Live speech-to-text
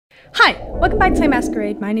Hi, welcome back to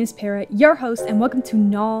Masquerade. My name is Para, your host, and welcome to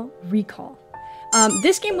Null Recall.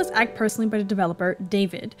 This game was asked personally by the developer,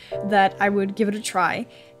 David, that I would give it a try,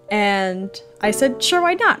 and I said, sure,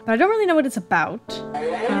 why not? But I don't really know what it's about.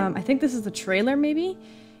 I think this is the trailer, maybe?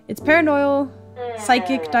 It's paranoid,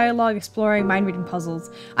 psychic, dialogue, exploring, mind-reading puzzles.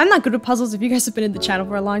 I'm not good with puzzles. If you guys have been in the channel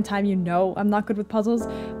for a long time, you know I'm not good with puzzles.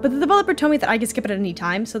 But the developer told me that I can skip it at any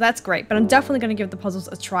time, so that's great. But I'm definitely going to give the puzzles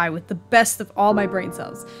a try with the best of all my brain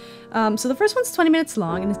cells. So the first one's 20 minutes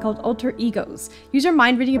long, and it's called Alter Egos. Use your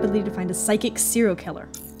mind-reading ability to find a psychic serial killer.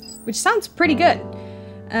 Which sounds pretty good.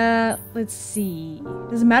 Let's see.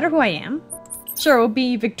 Does it matter who I am? Sure, we'll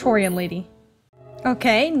be Victorian lady.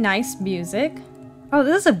 Okay, nice music. Oh,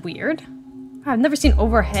 this is weird. I've never seen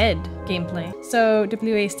overhead gameplay. So,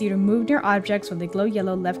 WASD to move near objects when they glow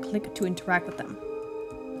yellow, left click to interact with them.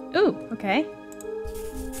 Ooh, okay.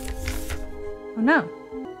 Oh no.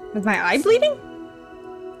 Is my eye bleeding?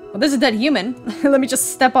 Well, there's a dead human. Let me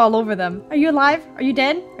just step all over them. Are you alive? Are you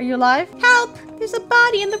dead? Are you alive? Help! There's a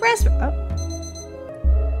body in the restroom.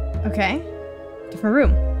 Oh. Okay. Different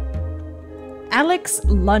room. Alex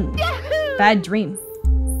Lund. Yahoo! Bad dream.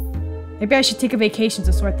 Maybe I should take a vacation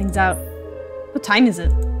to sort things out. What time is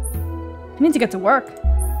it? I need to get to work.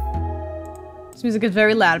 This music is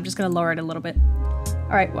very loud. I'm just gonna lower it a little bit.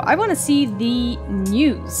 Alright, well, I want to see the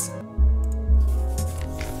news.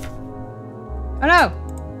 Oh no!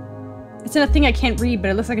 It's in a thing I can't read, but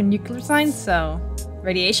it looks like a nuclear sign, so...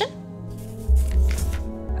 Radiation?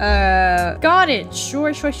 Got it!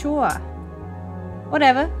 Sure.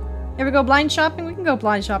 Whatever. Ever go blind shopping? We can go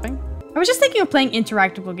blind shopping. I was just thinking of playing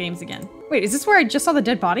interactable games again. Wait, is this where I just saw the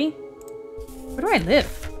dead body? Where do I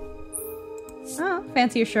live? Oh,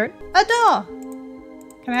 fancy your shirt. A doll!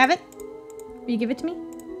 Can I have it? Will you give it to me?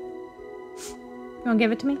 You won't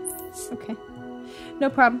give it to me? Okay. No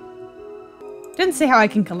problem. Didn't say how I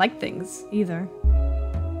can collect things, either.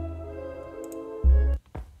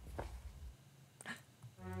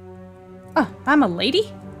 Oh, I'm a lady?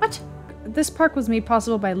 What? This park was made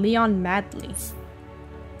possible by Leon Madley.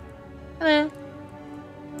 Hello.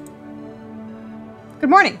 Good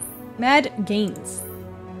morning. Mad Gaines.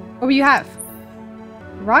 What will you have?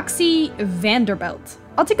 Roxy Vanderbilt.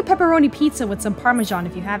 I'll take a pepperoni pizza with some Parmesan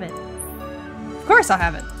if you have it. Of course I'll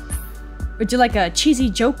have it. Would you like a cheesy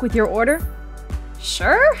joke with your order?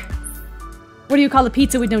 Sure. What do you call a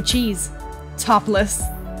pizza with no cheese? Topless.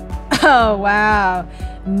 Oh, wow.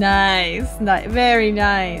 Nice. Very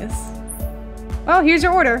nice. Well, here's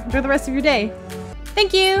your order. Enjoy the rest of your day.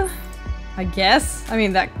 Thank you. I guess. I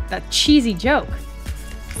mean, that cheesy joke.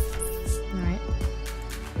 Alright.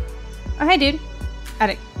 Oh, hey, dude.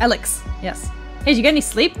 Alex. Yes. Hey, did you get any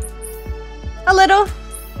sleep? A little.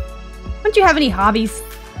 Don't you have any hobbies?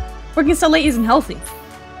 Working so late isn't healthy.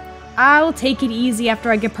 I'll take it easy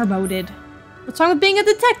after I get promoted. What's wrong with being a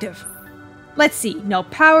detective? Let's see. No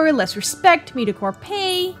power, less respect, mediocre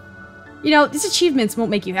pay. You know, these achievements won't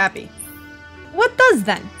make you happy. What does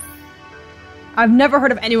then? I've never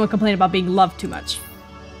heard of anyone complain about being loved too much.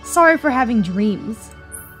 Sorry for having dreams.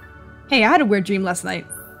 Hey, I had a weird dream last night.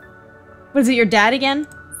 Was it your dad again?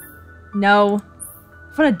 No.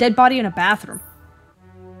 I found a dead body in a bathroom.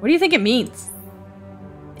 What do you think it means?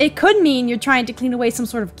 It could mean you're trying to clean away some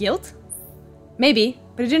sort of guilt. Maybe,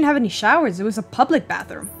 but it didn't have any showers. It was a public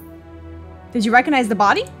bathroom. Did you recognize the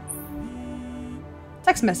body?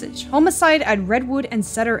 Text message. Homicide at Redwood and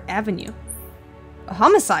Sutter Avenue. A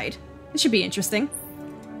homicide? This should be interesting.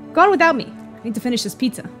 Go on without me. I need to finish this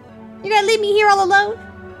pizza. You gonna leave me here all alone?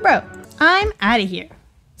 Bro, I'm out of here.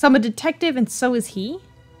 So I'm a detective and so is he?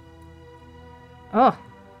 Oh.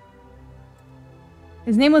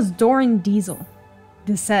 His name was Doran Diesel.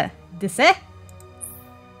 Disse?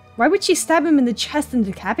 Why would she stab him in the chest and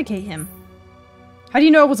decapitate him? How do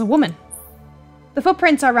you know it was a woman? The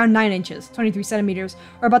footprints are around 9 inches, 23 centimeters,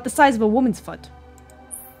 or about the size of a woman's foot.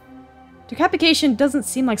 Decapitation doesn't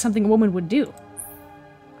seem like something a woman would do.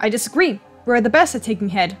 I disagree. We're the best at taking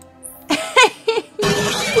head.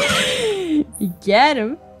 You get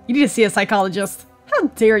him. You need to see a psychologist. How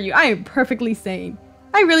dare you? I am perfectly sane.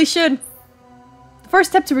 I really should. The first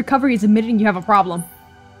step to recovery is admitting you have a problem.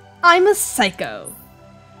 I'm a psycho.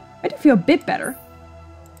 I do feel a bit better.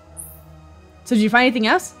 So did you find anything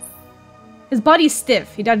else? His body is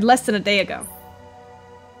stiff. He died less than a day ago.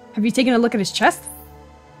 Have you taken a look at his chest?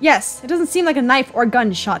 Yes, it doesn't seem like a knife or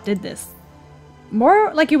gunshot did this.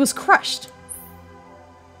 More like it was crushed.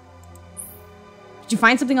 Did you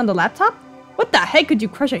find something on the laptop? What the heck could you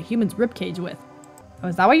crush a human's ribcage with? Oh,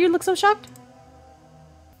 is that why you look so shocked?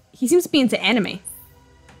 He seems to be into anime.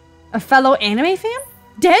 A fellow anime fan?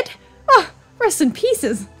 Dead? Oh, rest in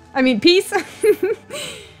pieces. I mean, peace.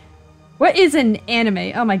 What is an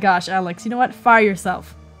anime? Oh my gosh, Alex, you know what? Fire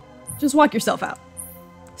yourself. Just walk yourself out.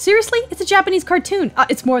 Seriously? It's a Japanese cartoon.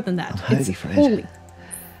 It's more than that. It's holy.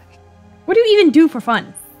 What do you even do for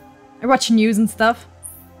fun? I watch news and stuff.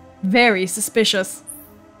 Very suspicious.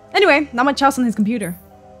 Anyway, not much else on his computer.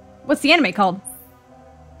 What's the anime called?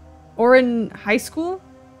 Orin High School?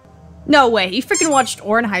 No way, he freaking watched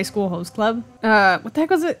Orin High School Host Club. What the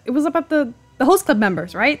heck was it? It was about the Host Club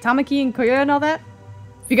members, right? Tamaki and Koya and all that?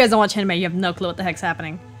 If you guys don't watch anime, you have no clue what the heck's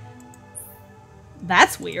happening.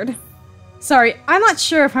 That's weird. Sorry, I'm not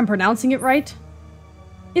sure if I'm pronouncing it right.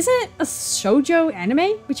 Isn't it a shoujo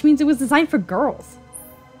anime? Which means it was designed for girls.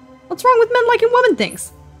 What's wrong with men liking women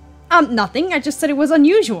things? Nothing. I just said it was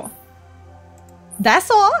unusual. That's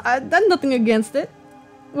all. I've done nothing against it.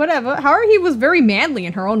 Whatever. Haruhi was very manly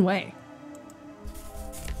in her own way.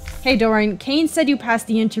 Hey Dorian, Kane said you passed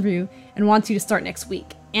the interview and wants you to start next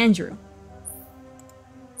week. Andrew.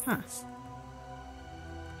 Huh.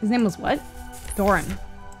 His name was what? Doran.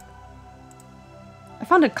 I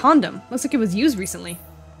found a condom. Looks like it was used recently.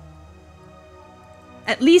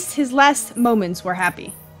 At least his last moments were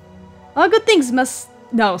happy. All good things must...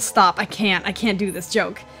 No, stop. I can't do this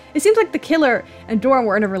joke. It seems like the killer and Doran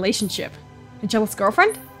were in a relationship. A jealous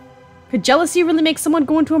girlfriend? Could jealousy really make someone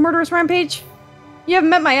go into a murderous rampage? You haven't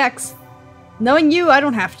met my ex. Knowing you, I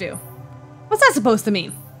don't have to. What's that supposed to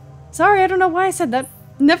mean? Sorry, I don't know why I said that.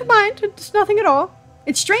 Never mind, it's nothing at all.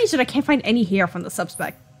 It's strange that I can't find any hair from the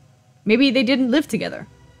suspect. Maybe they didn't live together,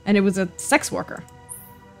 and it was a sex worker.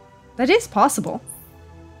 That is possible.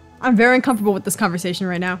 I'm very uncomfortable with this conversation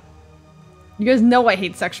right now. You guys know I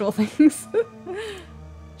hate sexual things.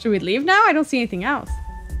 Should we leave now? I don't see anything else.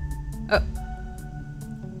 Oh.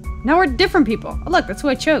 Now we're different people. Oh look, that's who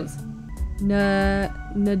I chose.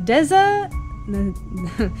 Nadeza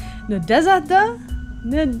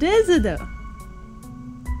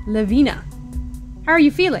Lavina. How are you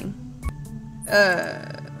feeling?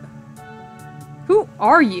 Who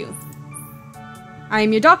are you? I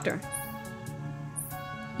am your doctor.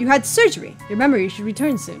 You had surgery. Your memory should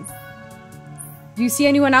return soon. Do you see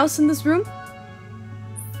anyone else in this room?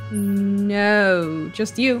 No,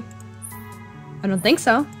 just you. I don't think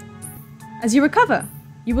so. As you recover,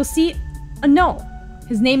 you will see a null.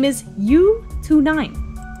 His name is U29.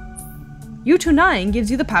 U29 gives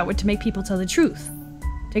you the power to make people tell the truth.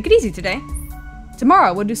 Take it easy today.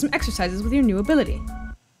 Tomorrow we'll do some exercises with your new ability.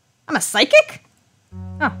 I'm a psychic?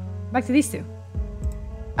 Oh, back to these two.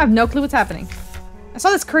 I have no clue what's happening. I saw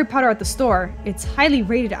this curry powder at the store. It's highly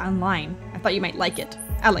rated online. I thought you might like it.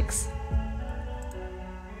 Alex.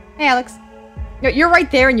 Hey, Alex. You're right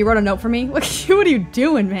there and you wrote a note for me? What are you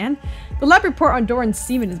doing, man? The lab report on Doran's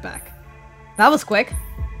semen is back. That was quick.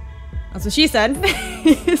 That's what she said.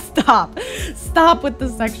 Stop. Stop with the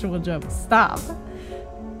sexual jokes. Stop.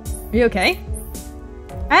 Are you okay?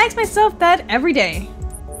 I ask myself that every day.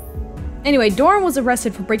 Anyway, Doran was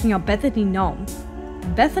arrested for breaking out Bethany Num.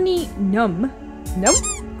 Bethany Num? Nope.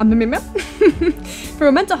 From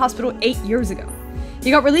a mental hospital 8 years ago.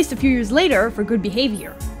 He got released a few years later for good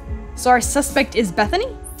behavior. So our suspect is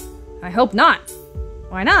Bethany? I hope not.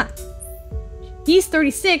 Why not? He's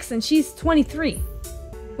 36 and she's 23.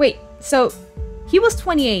 Wait, so he was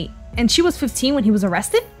 28 and she was 15 when he was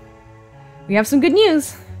arrested? We have some good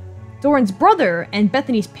news. Doran's brother and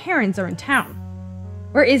Bethany's parents are in town.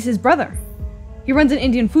 Where is his brother? He runs an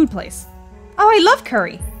Indian food place. Oh, I love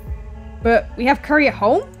curry. But we have curry at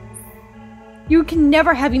home? You can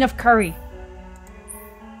never have enough curry.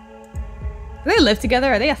 Do they live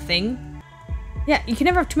together? Are they a thing? Yeah, you can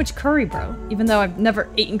never have too much curry, bro. Even though I've never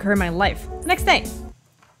eaten curry in my life. Next day.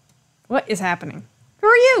 What is happening? Who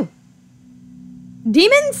are you?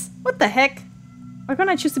 Demons? What the heck? Why can't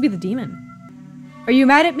I choose to be the demon? Are you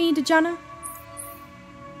mad at me, Dejana?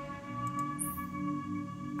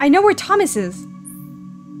 I know where Thomas is.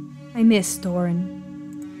 I miss Doran.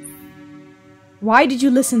 Why did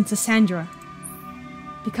you listen to Sandra?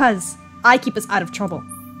 Because I keep us out of trouble.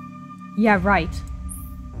 Yeah, right.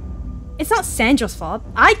 It's not Sandra's fault.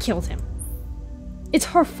 I killed him. It's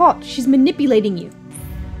her fault. She's manipulating you.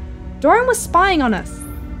 Doran was spying on us.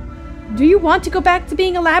 Do you want to go back to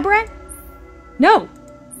being a lab rat? No.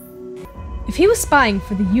 If he was spying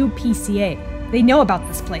for the UPCA, they know about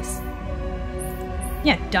this place.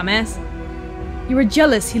 Yeah, dumbass. You were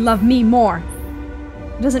jealous he loved me more.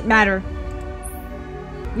 It doesn't matter.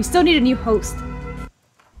 We still need a new host.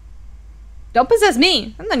 Don't possess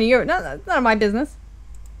me. That's none of my business.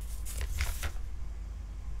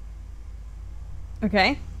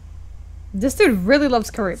 Okay. This dude really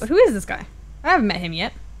loves curry, but who is this guy? I haven't met him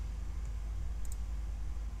yet.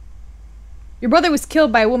 Your brother was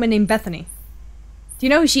killed by a woman named Bethany. Do you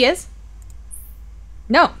know who she is?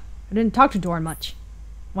 No, I didn't talk to Doran much.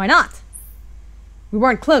 Why not? We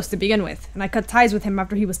weren't close to begin with, and I cut ties with him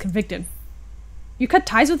after he was convicted. You cut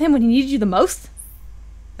ties with him when he needed you the most?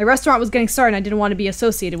 The restaurant was getting started and I didn't want to be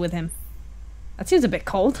associated with him. That seems a bit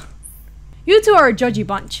cold. You two are a judgy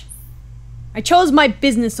bunch. I chose my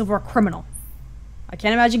business over a criminal. I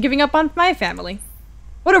can't imagine giving up on my family.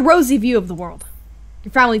 What a rosy view of the world.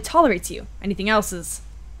 Your family tolerates you. Anything else is...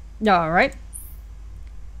 alright.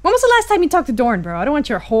 When was the last time you talked to Doran, bro? I don't want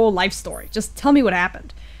your whole life story. Just tell me what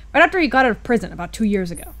happened. Right after he got out of prison about 2 years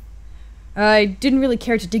ago. I didn't really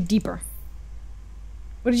care to dig deeper.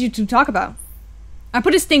 What did you two talk about? I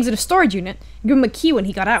put his things in a storage unit and gave him a key when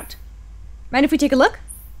he got out. Mind if we take a look?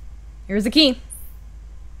 Here's the key.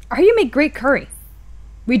 I hear you make great curry.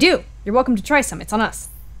 We do. You're welcome to try some. It's on us.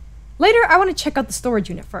 Later, I want to check out the storage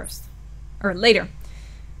unit first. Or later.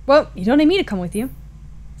 Well, you don't need me to come with you.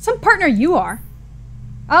 Some partner you are.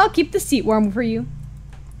 I'll keep the seat warm for you.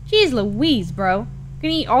 Jeez Louise, bro.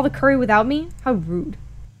 Gonna eat all the curry without me? How rude.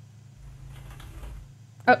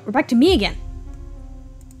 Oh, we're back to me again.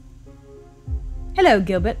 Hello,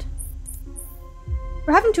 Gilbert.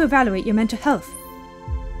 We're having to evaluate your mental health.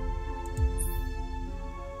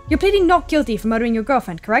 You're pleading not guilty for murdering your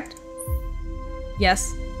girlfriend, correct?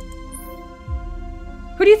 Yes.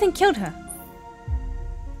 Who do you think killed her?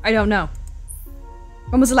 I don't know.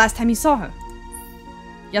 When was the last time you saw her?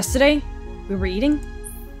 Yesterday? We were eating?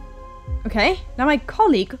 Okay, now my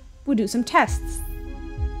colleague will do some tests.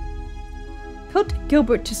 Put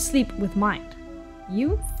Gilbert to sleep with mind.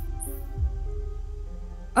 You?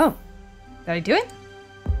 Oh, did I do it?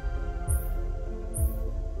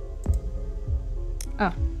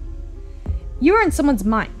 Oh. You are in someone's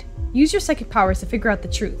mind. Use your psychic powers to figure out the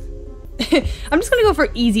truth. I'm just gonna go for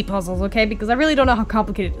easy puzzles, okay? Because I really don't know how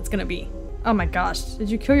complicated it's gonna be. Oh my gosh, did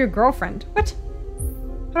you kill your girlfriend? What?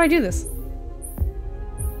 How do I do this?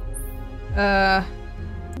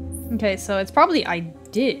 Okay, so it's probably I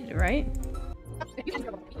did, right?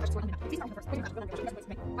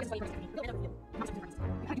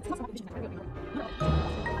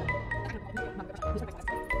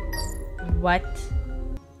 What?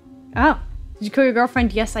 Oh, did you kill your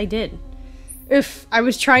girlfriend? Yes, I did. If I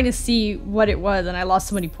was trying to see what it was and I lost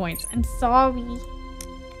so many points. I'm sorry.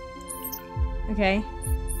 Okay.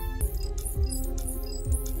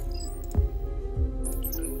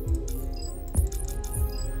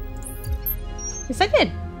 Yes, I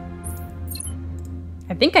did.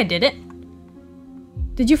 I think I did it.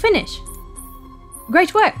 Did you finish?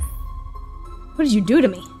 Great work. What did you do to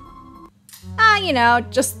me? You know,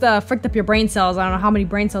 just fricked up your brain cells. I don't know how many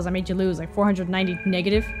brain cells I made you lose, like 490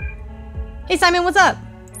 negative. Hey Simon, what's up?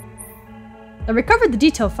 I recovered the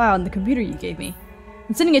detailed file in the computer you gave me.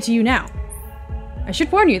 I'm sending it to you now. I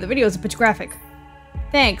should warn you, the video is a bit graphic.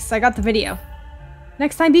 Thanks, I got the video.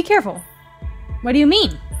 Next time, be careful. What do you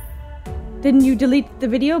mean? Didn't you delete the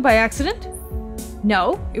video by accident?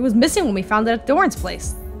 No, it was missing when we found it at Doran's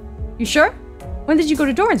place. You sure? When did you go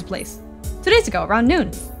to Doran's place? 2 days ago, around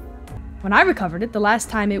noon. When I recovered it, the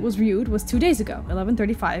last time it was viewed was 2 days ago,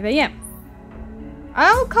 11:35 a.m.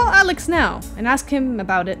 I'll call Alex now and ask him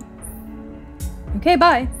about it. Okay,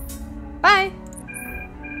 bye. Bye.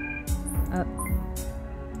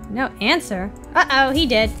 No answer. Uh-oh, he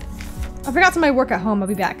did. I forgot some of my work at home. I'll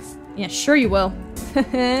be back. Yeah, sure you will.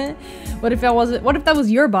 What if that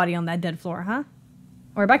was your body on that dead floor, huh?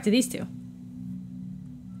 Or back to these two.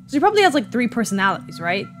 She probably has like 3 personalities,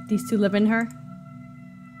 right? These two live in her.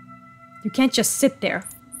 You can't just sit there.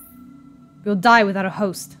 You'll die without a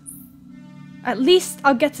host. At least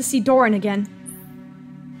I'll get to see Doran again.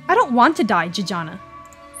 I don't want to die, Dejana.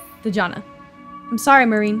 I'm sorry,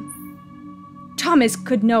 Marine. Thomas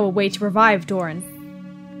could know a way to revive Doran.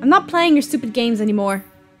 I'm not playing your stupid games anymore.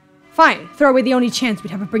 Fine, throw away the only chance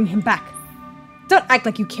we'd have of bringing him back. Don't act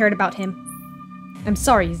like you cared about him. I'm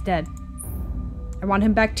sorry he's dead. I want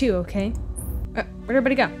him back too, okay? Where'd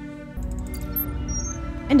everybody go?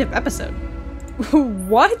 End of episode.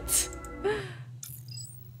 What?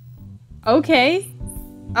 Okay.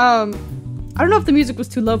 I don't know if the music was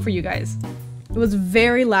too low for you guys. It was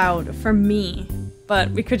very loud for me.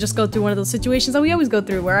 But we could just go through one of those situations that we always go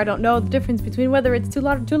through where I don't know the difference between whether it's too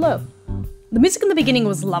loud or too low. The music in the beginning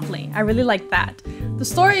was lovely. I really liked that. The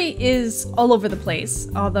story is all over the place,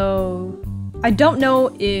 although I don't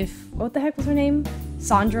know if... what the heck was her name?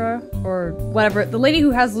 Sandra or whatever. The lady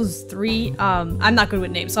who has those 3... I'm not good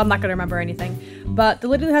with names, so I'm not gonna remember anything. But the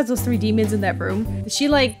lady who has those 3 demons in that room, did she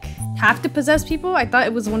like have to possess people? I thought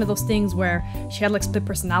it was one of those things where she had like split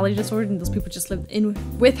personality disorder and those people just lived in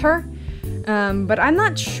with her. but I'm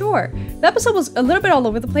not sure. The episode was a little bit all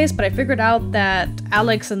over the place, but I figured out that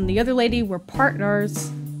Alex and the other lady were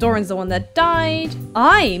partners. Doran's the one that died.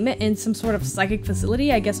 I'm in some sort of psychic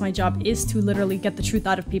facility. I guess my job is to literally get the truth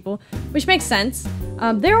out of people, which makes sense.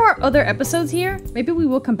 There are other episodes here. Maybe we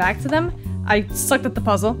will come back to them. I sucked at the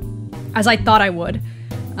puzzle, as I thought I would.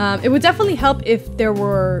 It would definitely help if there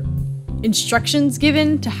were instructions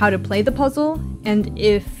given to how to play the puzzle, and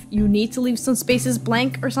if you need to leave some spaces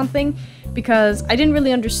blank or something, because I didn't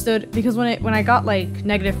really understood, because when I got like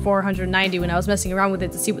 -490 when I was messing around with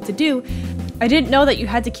it to see what to do, I didn't know that you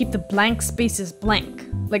had to keep the blank spaces blank.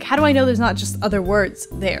 Like, how do I know there's not just other words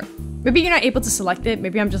there? Maybe you're not able to select it,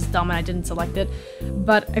 maybe I'm just dumb and I didn't select it,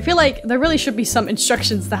 but I feel like there really should be some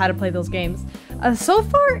instructions to how to play those games. So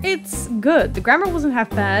far, it's good. The grammar wasn't half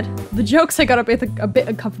bad. The jokes I got a bit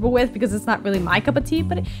uncomfortable with because it's not really my cup of tea,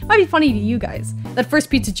 but it might be funny to you guys. That first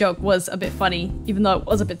pizza joke was a bit funny, even though it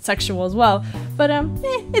was a bit sexual as well, but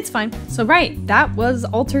it's fine. So right, that was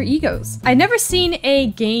Alter Egos. I'd never seen a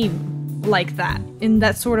game like that, in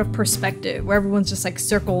that sort of perspective, where everyone's just like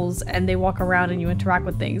circles and they walk around and you interact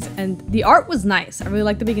with things. And the art was nice. I really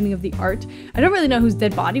liked the beginning of the art. I don't really know whose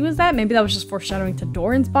dead body was that. Maybe that was just foreshadowing to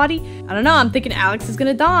Doran's body. I don't know, I'm thinking Alex is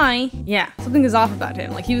gonna die. Yeah, something is off about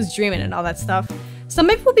him, like he was dreaming and all that stuff. So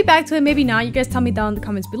maybe we'll be back to it, maybe not. You guys tell me down in the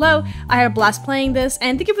comments below. I had a blast playing this,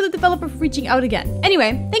 and thank you for the developer for reaching out again.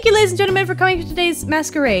 Anyway, thank you ladies and gentlemen for coming to today's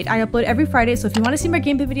Masquerade. I upload every Friday, so if you want to see more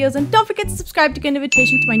gameplay videos, then don't forget to subscribe to get an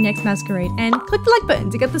invitation to my next Masquerade, and click the like button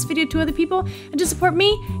to get this video to other people, and to support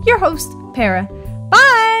me, your host, Para.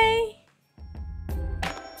 Bye!